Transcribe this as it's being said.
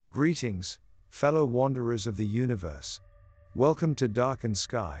Greetings, fellow wanderers of the universe. Welcome to Darkened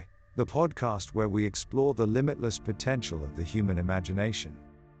Sky, the podcast where we explore the limitless potential of the human imagination.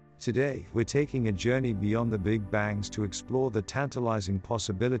 Today, we're taking a journey beyond the Big Bangs to explore the tantalizing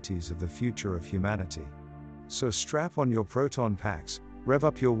possibilities of the future of humanity. So strap on your proton packs, rev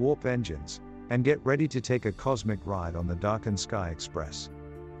up your warp engines, and get ready to take a cosmic ride on the Darkened Sky Express.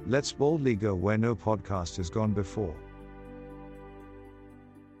 Let's boldly go where no podcast has gone before.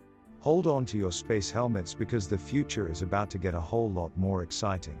 Hold on to your space helmets because the future is about to get a whole lot more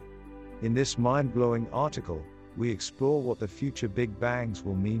exciting. In this mind-blowing article, we explore what the future Big Bangs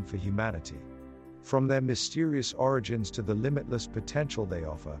will mean for humanity. From their mysterious origins to the limitless potential they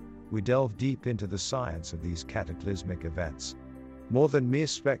offer, we delve deep into the science of these cataclysmic events. More than mere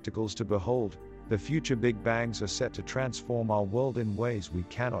spectacles to behold, the future Big Bangs are set to transform our world in ways we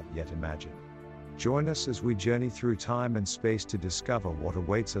cannot yet imagine. Join us as we journey through time and space to discover what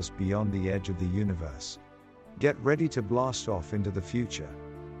awaits us beyond the edge of the universe. Get ready to blast off into the future.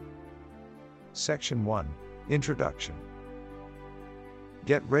 Section 1. Introduction.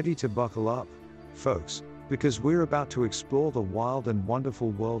 Get ready to buckle up, folks, because we're about to explore the wild and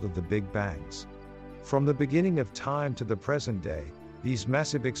wonderful world of the Big Bangs. From the beginning of time to the present day, these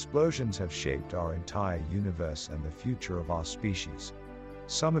massive explosions have shaped our entire universe and the future of our species.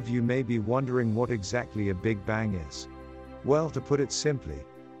 Some of you may be wondering what exactly a Big Bang is. Well, to put it simply,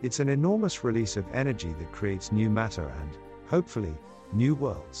 it's an enormous release of energy that creates new matter and, hopefully, new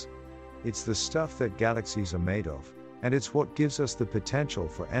worlds. It's the stuff that galaxies are made of, and it's what gives us the potential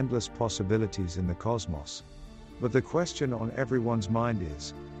for endless possibilities in the cosmos. But the question on everyone's mind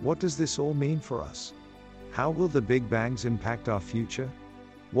is, what does this all mean for us? How will the Big Bangs impact our future?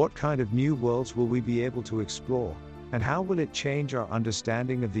 What kind of new worlds will we be able to explore? And how will it change our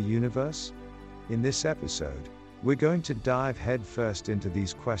understanding of the universe? In this episode, we're going to dive headfirst into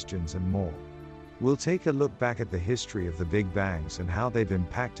these questions and more. We'll take a look back at the history of the Big Bangs and how they've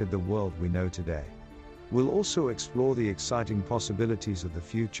impacted the world we know today. We'll also explore the exciting possibilities of the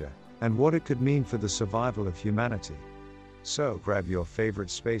future, and what it could mean for the survival of humanity. So grab your favorite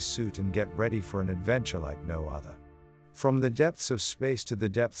spacesuit and get ready for an adventure like no other. From the depths of space to the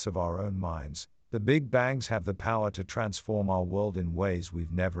depths of our own minds, the Big Bangs have the power to transform our world in ways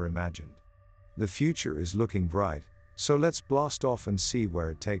we've never imagined. The future is looking bright, so let's blast off and see where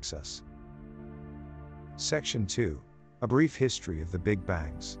it takes us. Section 2. A brief history of the Big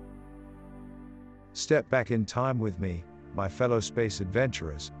Bangs. Step back in time with me, my fellow space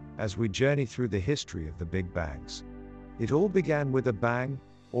adventurers, as we journey through the history of the Big Bangs. It all began with a bang,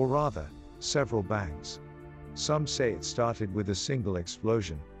 or rather, several bangs. Some say it started with a single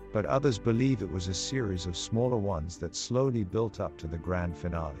explosion, but others believe it was a series of smaller ones that slowly built up to the grand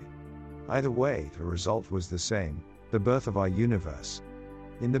finale. Either way, the result was the same, the birth of our universe.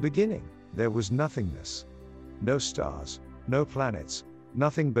 In the beginning, there was nothingness. No stars, no planets,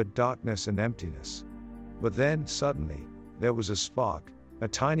 nothing but darkness and emptiness. But then, suddenly, there was a spark, a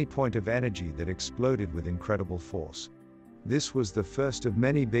tiny point of energy that exploded with incredible force. This was the first of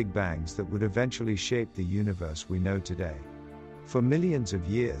many Big Bangs that would eventually shape the universe we know today. For millions of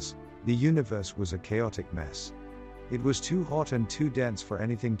years, the universe was a chaotic mess. It was too hot and too dense for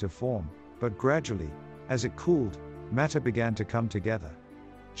anything to form, but gradually, as it cooled, matter began to come together.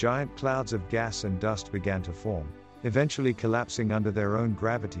 Giant clouds of gas and dust began to form, eventually collapsing under their own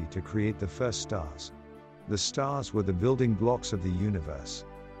gravity to create the first stars. The stars were the building blocks of the universe.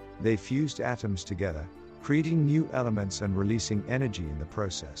 They fused atoms together, creating new elements and releasing energy in the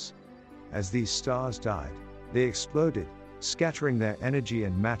process. As these stars died, they exploded, scattering their energy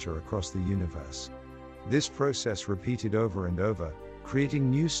and matter across the universe. This process repeated over and over, creating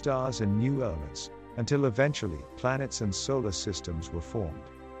new stars and new elements, until eventually, planets and solar systems were formed.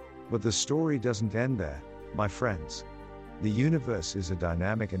 But the story doesn't end there, my friends. The universe is a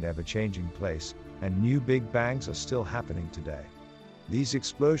dynamic and ever-changing place, and new Big Bangs are still happening today. These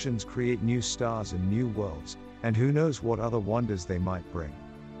explosions create new stars and new worlds, and who knows what other wonders they might bring.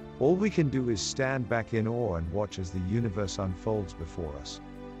 All we can do is stand back in awe and watch as the universe unfolds before us.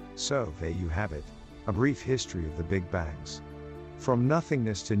 So, there you have it, a brief history of the Big Bangs. From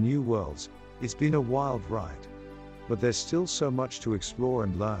nothingness to new worlds, it's been a wild ride. But there's still so much to explore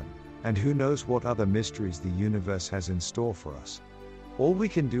and learn, and who knows what other mysteries the universe has in store for us. All we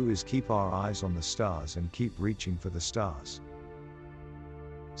can do is keep our eyes on the stars and keep reaching for the stars.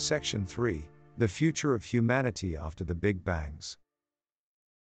 Section 3. The future of humanity after the Big Bangs.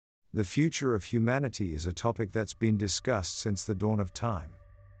 The future of humanity is a topic that's been discussed since the dawn of time.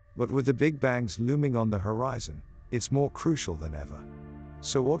 But with the Big Bangs looming on the horizon, it's more crucial than ever.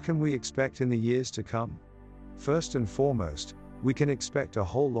 So what can we expect in the years to come? First and foremost, we can expect a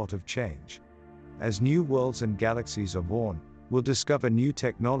whole lot of change. As new worlds and galaxies are born, we'll discover new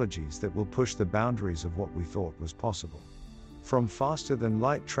technologies that will push the boundaries of what we thought was possible. From faster than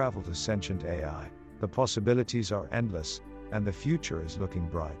light travel to sentient AI, the possibilities are endless, and the future is looking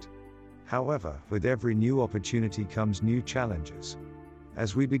bright. However, with every new opportunity comes new challenges.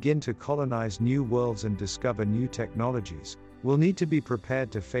 As we begin to colonize new worlds and discover new technologies, we'll need to be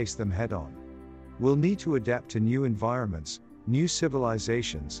prepared to face them head on. We'll need to adapt to new environments, new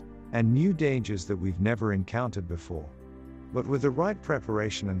civilizations, and new dangers that we've never encountered before. But with the right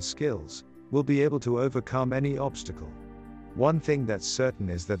preparation and skills, we'll be able to overcome any obstacle. One thing that's certain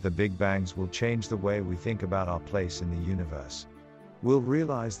is that the Big Bangs will change the way we think about our place in the universe. We'll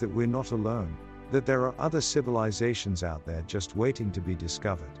realize that we're not alone, that there are other civilizations out there just waiting to be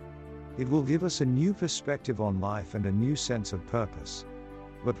discovered. It will give us a new perspective on life and a new sense of purpose.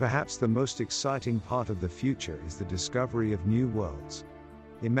 But perhaps the most exciting part of the future is the discovery of new worlds.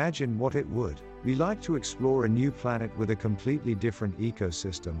 Imagine what it would be like to explore a new planet with a completely different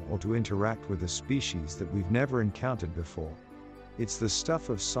ecosystem, or to interact with a species that we've never encountered before. It's the stuff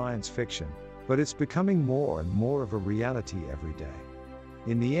of science fiction, but it's becoming more and more of a reality every day.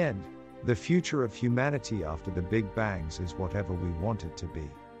 In the end, the future of humanity after the Big Bangs is whatever we want it to be.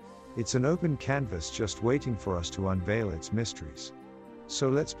 It's an open canvas just waiting for us to unveil its mysteries. So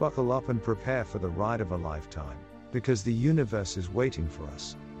let's buckle up and prepare for the ride of a lifetime, because the universe is waiting for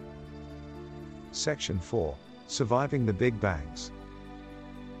us. Section 4. Surviving the Big Bangs.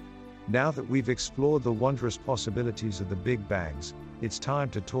 Now that we've explored the wondrous possibilities of the Big Bangs, it's time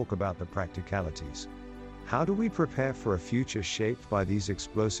to talk about the practicalities. How do we prepare for a future shaped by these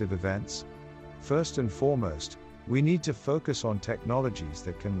explosive events? First and foremost, we need to focus on technologies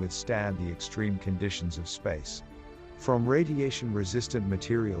that can withstand the extreme conditions of space. From radiation-resistant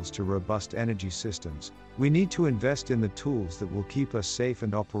materials to robust energy systems, we need to invest in the tools that will keep us safe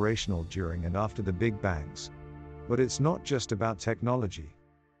and operational during and after the Big Bangs. But it's not just about technology.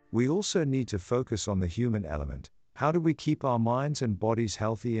 We also need to focus on the human element. How do we keep our minds and bodies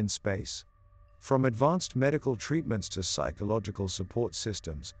healthy in space? From advanced medical treatments to psychological support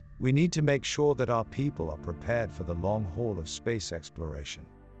systems, we need to make sure that our people are prepared for the long haul of space exploration.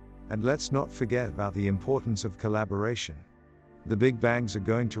 And let's not forget about the importance of collaboration. The Big Bangs are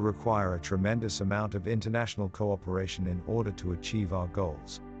going to require a tremendous amount of international cooperation in order to achieve our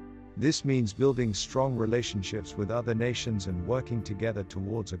goals. This means building strong relationships with other nations and working together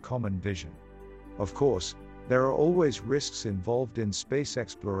towards a common vision. Of course, there are always risks involved in space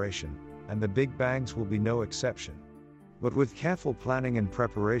exploration, and the Big Bangs will be no exception. But with careful planning and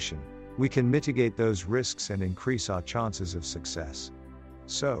preparation, we can mitigate those risks and increase our chances of success.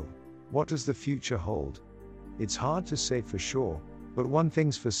 So, what does the future hold? It's hard to say for sure, but one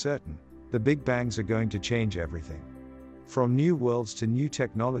thing's for certain: the Big Bangs are going to change everything. From new worlds to new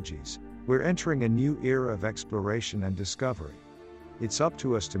technologies, we're entering a new era of exploration and discovery. It's up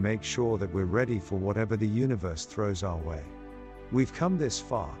to us to make sure that we're ready for whatever the universe throws our way. We've come this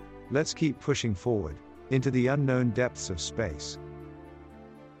far, let's keep pushing forward, into the unknown depths of space.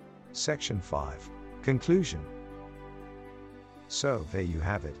 Section 5. Conclusion. So, there you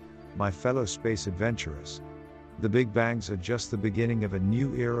have it, my fellow space adventurers. The Big Bangs are just the beginning of a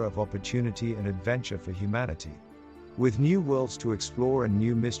new era of opportunity and adventure for humanity. With new worlds to explore and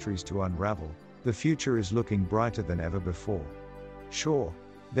new mysteries to unravel, the future is looking brighter than ever before. Sure,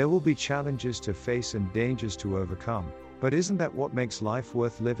 there will be challenges to face and dangers to overcome, but isn't that what makes life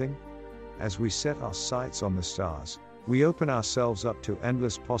worth living? As we set our sights on the stars, we open ourselves up to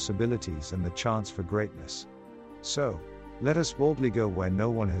endless possibilities and the chance for greatness. So, let us boldly go where no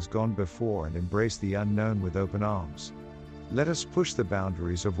one has gone before and embrace the unknown with open arms. Let us push the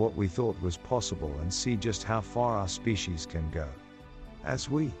boundaries of what we thought was possible and see just how far our species can go. As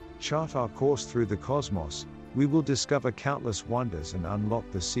we chart our course through the cosmos, we will discover countless wonders and unlock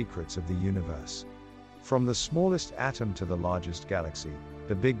the secrets of the universe. From the smallest atom to the largest galaxy,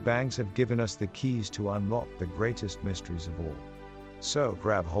 the Big Bangs have given us the keys to unlock the greatest mysteries of all. So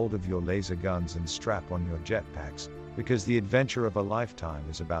grab hold of your laser guns and strap on your jetpacks, because the adventure of a lifetime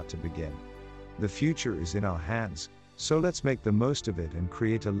is about to begin. The future is in our hands, so let's make the most of it and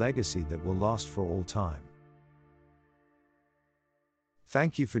create a legacy that will last for all time.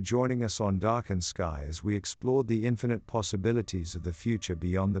 Thank you for joining us on Darkened Sky as we explored the infinite possibilities of the future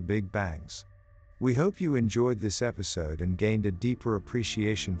beyond the Big Bangs. We hope you enjoyed this episode and gained a deeper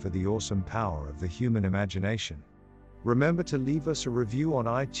appreciation for the awesome power of the human imagination. Remember to leave us a review on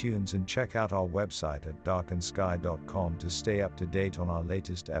iTunes and check out our website at darkendsky.com to stay up to date on our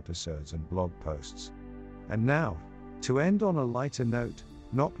latest episodes and blog posts. And now, to end on a lighter note,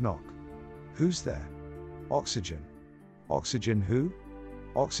 knock knock. Who's there? Oxygen. Oxygen who?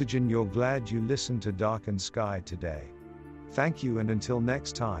 Oxygen, you're glad you listened to Darkened Sky today. Thank you, and until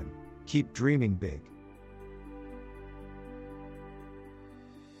next time, keep dreaming big.